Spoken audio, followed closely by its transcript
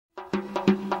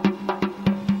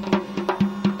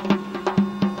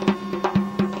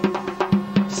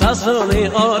Sasuni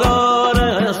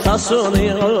orore, sasuni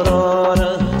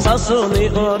orore, sasuni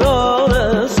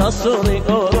orore, sasuni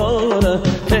orore.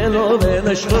 Telo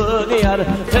vene shmugyar,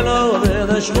 telo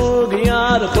vene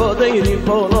shmugyar, kodeyri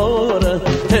polore.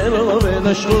 Telo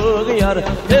vene shmugyar,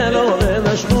 telo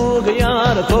vene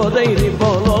shmugyar, kodeyri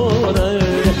polore.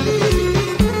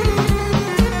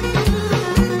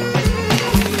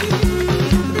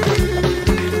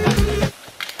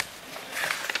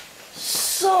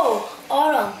 So,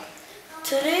 Aram,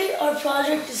 today our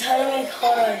project is how to make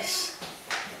hot ice.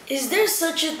 Is there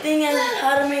such a thing as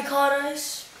how to make hot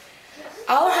ice?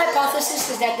 Our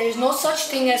hypothesis is that there is no such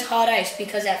thing as hot ice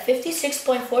because at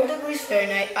 56.4 degrees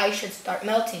Fahrenheit, ice should start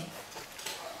melting.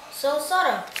 So,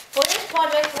 Sara, for this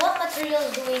project, what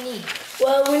materials do we need?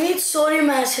 Well, we need sodium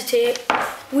acetate,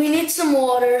 we need some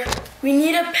water, we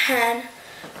need a pan,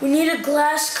 we need a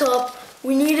glass cup,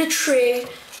 we need a tray,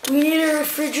 we need a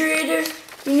refrigerator,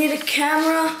 we need a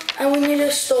camera, and we need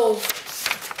a stove.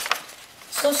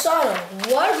 So, Sara,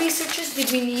 what researches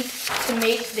did we need to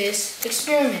make this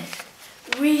experiment?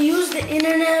 We used the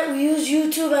internet, we used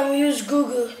YouTube, and we used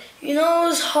Google. You know, it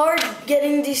was hard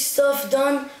getting this stuff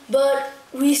done, but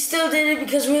we still did it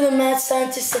because we're the mad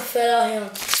scientists of Ferahian.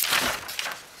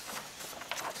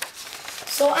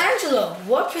 So, Angelo,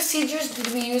 what procedures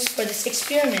did we use for this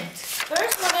experiment?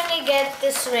 First, we're going to get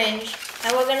this syringe,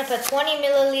 and we're going to put 20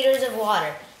 milliliters of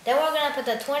water. Then we're going to put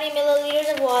the 20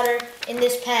 milliliters of water in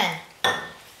this pan.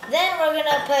 Then we're going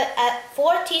to put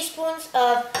 4 teaspoons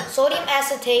of sodium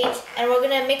acetate, and we're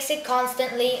going to mix it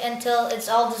constantly until it's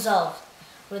all dissolved.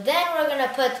 Then we're going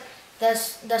to put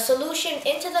the solution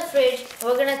into the fridge, and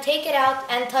we're going to take it out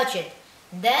and touch it.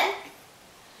 Then,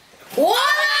 voila!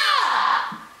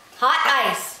 Hot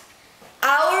ice.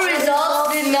 Our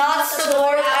results did not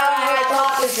support our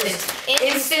hypothesis.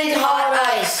 Instant hot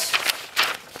ice.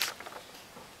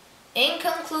 In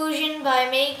conclusion, by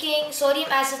making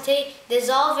sodium acetate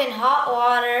dissolve in hot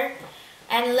water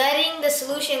and letting the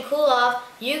solution cool off,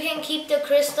 you can keep the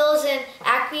crystals in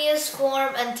aqueous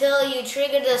form until you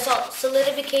trigger the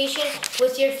solidification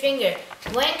with your finger.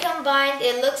 When combined,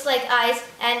 it looks like ice,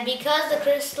 and because the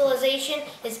crystallization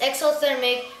is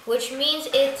exothermic, which means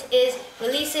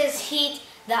releases heat,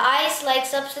 the ice-like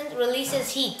substance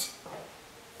releases heat.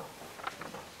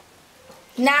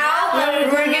 Now we're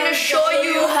going to show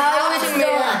you how it's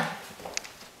done.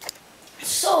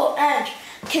 So, Ange,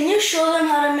 can you show them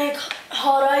how to make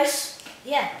hot ice?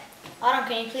 Yeah. Autumn,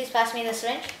 can you please pass me the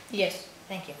syringe? Yes.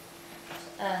 Thank you.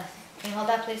 Can you hold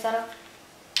that, please, Autumn?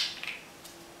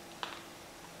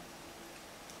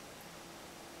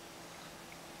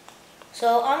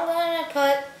 So I'm going to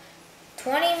put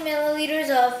 20 milliliters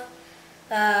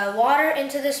of water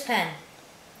into this pan.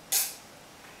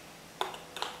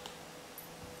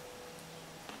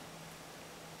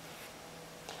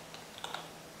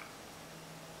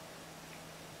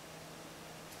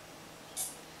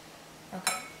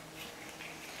 Okay.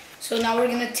 So now we're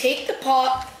going to take the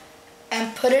pot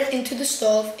and put it into the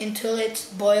stove until it's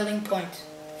boiling point.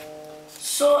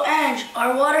 So, Ange,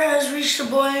 our water has reached the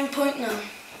boiling point now.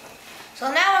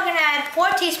 So now we're going to add 4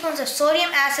 teaspoons of sodium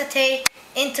acetate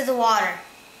into the water.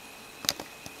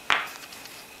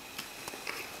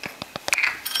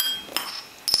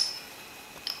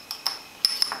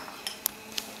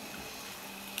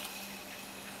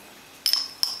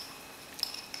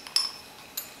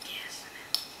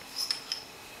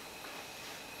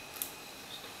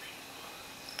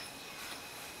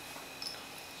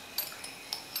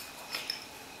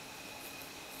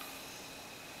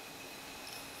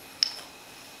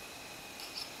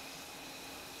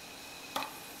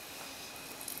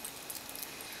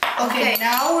 Okay,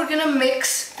 now we're going to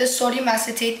mix the sodium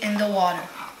acetate in the water.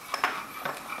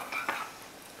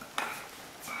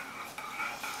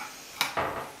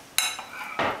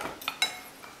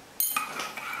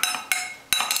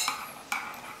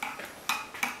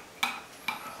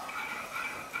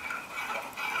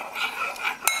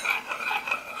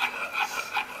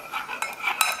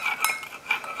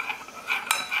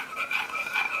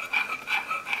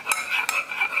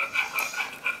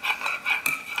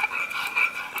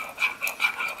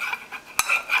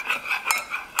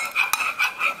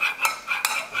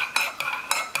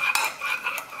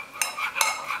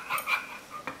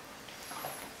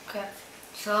 Okay,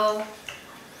 so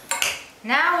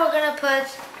now we're going to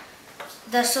put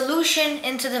the solution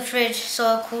into the fridge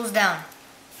so it cools down.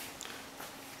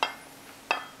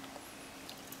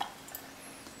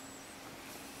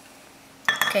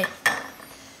 Okay,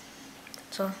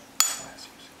 so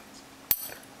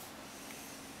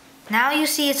now you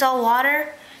see it's all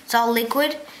water, it's all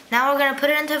liquid. Now we're going to put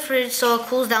it into the fridge so it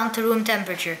cools down to room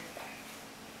temperature.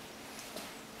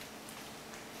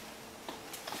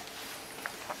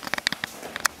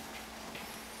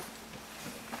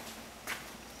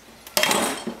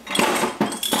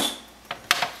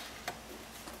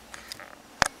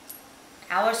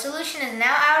 Our solution is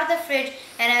now out of the fridge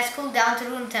and has cooled down to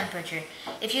room temperature.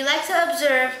 If you like to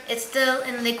observe, it's still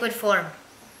in liquid form.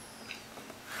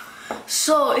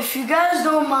 So, if you guys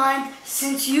don't mind,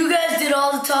 since you guys did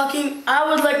all the talking, I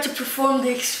would like to perform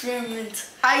the experiment.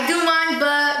 I do mind,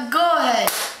 but go ahead.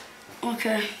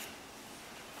 Okay.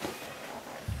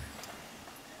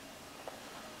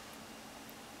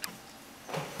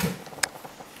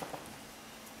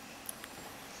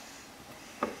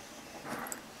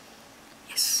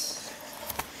 Yes.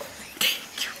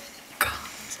 Thank you, God.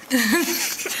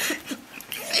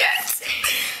 Yes.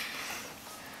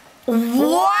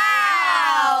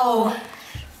 Wow!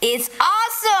 It's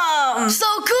awesome! So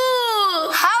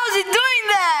cool! How is it doing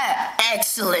that?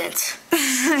 Excellent.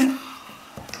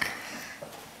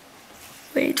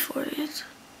 Wait for it.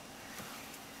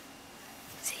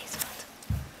 See, it's hot.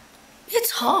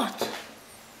 It's hot.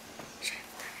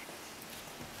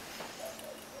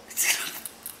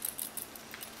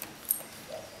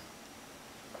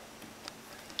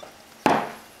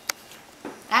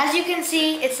 As you can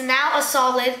see, it's now a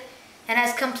solid and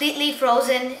has completely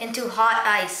frozen into hot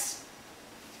ice.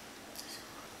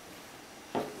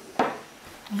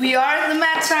 We are the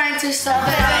mad scientists of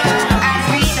it.